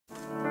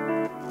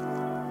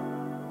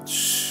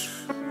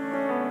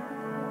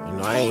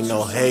No, I ain't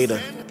no hater.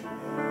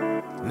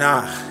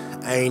 Nah,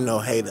 I ain't no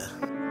hater.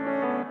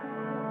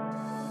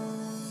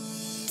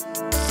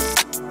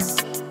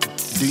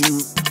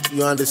 Do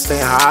you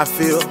understand how I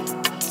feel?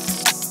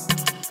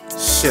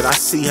 Shit, I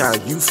see how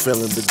you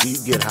feeling, but do you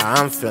get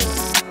how I'm feeling?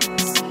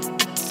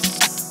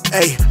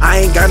 Hey,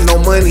 I ain't got no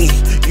money.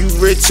 You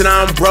rich and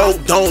I'm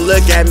broke, don't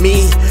look at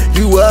me.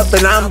 You up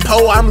and I'm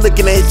poor, I'm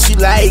looking at you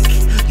like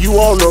you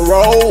on the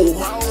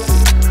road.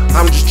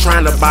 I'm just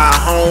trying to buy a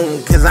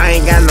home, cause I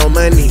ain't got no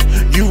money.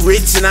 You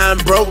rich and I'm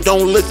broke,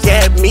 don't look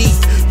at me.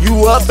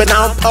 You up and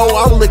I'm poor,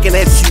 I'm looking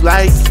at you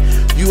like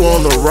you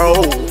on the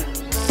road.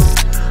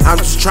 I'm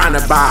just trying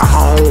to buy a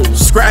home.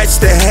 Scratch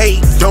the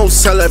hate, don't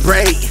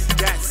celebrate.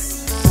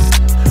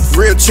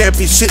 Real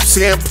championships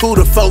shampoo,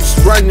 the folks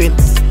running.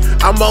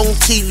 I'm on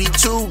TV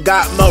too,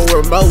 got more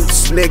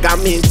remotes. Nigga,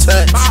 I'm in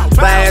touch.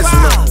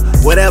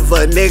 Plasma,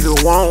 whatever a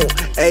nigga want.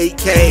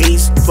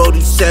 AKs,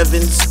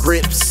 47s,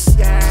 grips.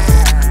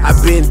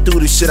 I've been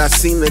through the shit, I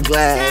seen the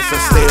glass. I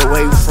stay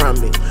away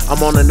from it.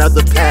 I'm on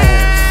another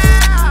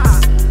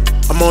path.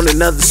 I'm on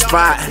another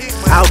spot.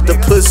 Out the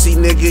pussy,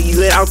 nigga,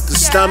 you out the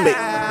stomach.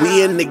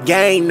 We in the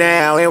game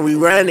now and we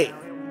run it.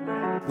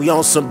 We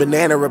on some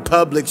Banana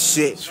Republic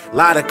shit.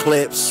 Lot of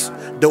clips.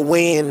 The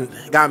wind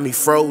got me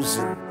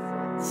frozen.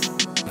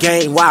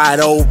 Game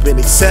wide open,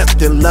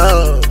 accepting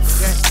love.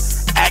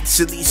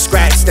 Actually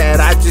scratch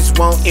that, I just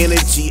want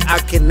energy. I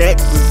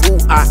connect with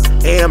who I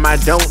am, I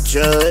don't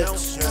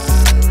judge.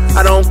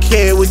 I don't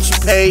care what you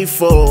pay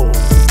for.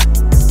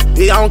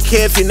 I don't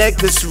care if your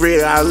necklace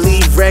real. I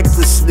leave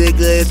reckless,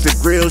 nigga, at the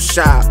grill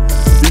shop.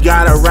 We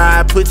gotta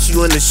ride, put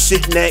you in the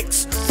shit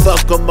next.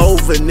 Fuck 'em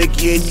over,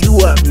 nigga, and you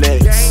up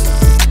next.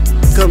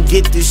 Come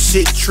get this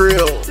shit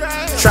trilled.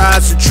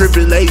 Trials and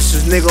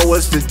tribulations, nigga,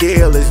 what's the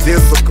deal? It's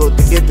difficult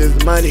to get this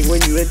money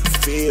when you in the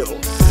field.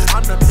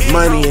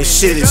 Money and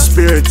shit is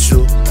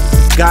spiritual.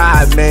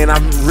 God, man,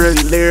 I'm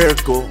really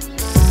lyrical.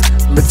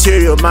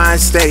 Material mind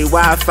state,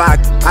 Wi-Fi,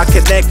 I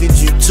connected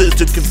you to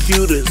the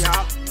computers.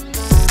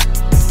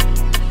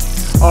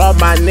 All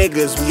my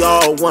niggas, we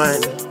all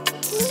one.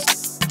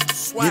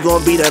 You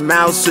gon' be the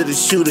mouse or the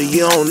shooter,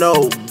 you don't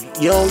know.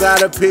 You don't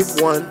gotta pick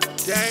one.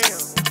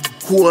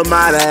 Who am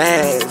I to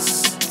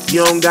ask?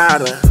 You don't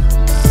gotta.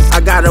 I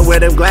gotta wear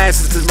them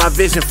glasses cause my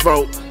vision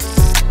broke.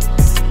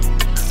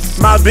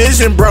 My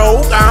vision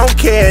broke, I don't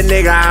care,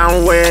 nigga, I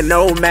don't wear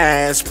no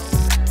mask.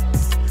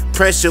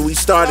 Pressure, we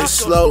started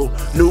slow.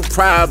 New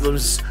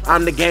problems,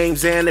 I'm the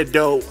game's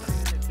antidote.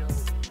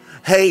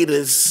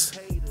 Haters,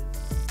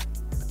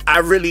 I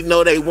really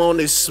know they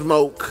wanted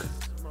smoke.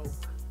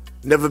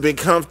 Never been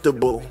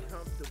comfortable.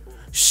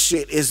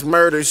 Shit is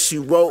murder, she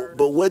wrote.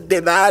 But what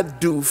did I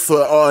do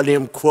for all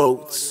them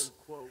quotes?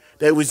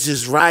 They was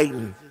just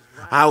writing,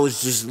 I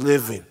was just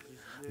living.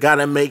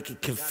 Gotta make a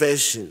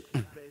confession,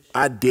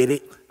 I did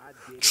it.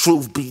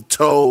 Truth be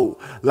told,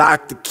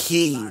 lock the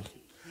key.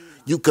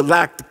 You can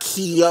lock the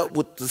key up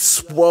with the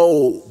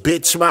swole.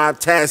 Bitch, my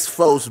task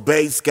force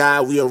base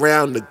guy, we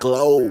around the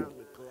globe.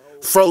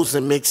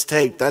 Frozen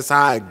mixtape, that's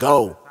how I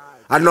go.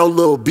 I know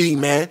Lil B,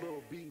 man.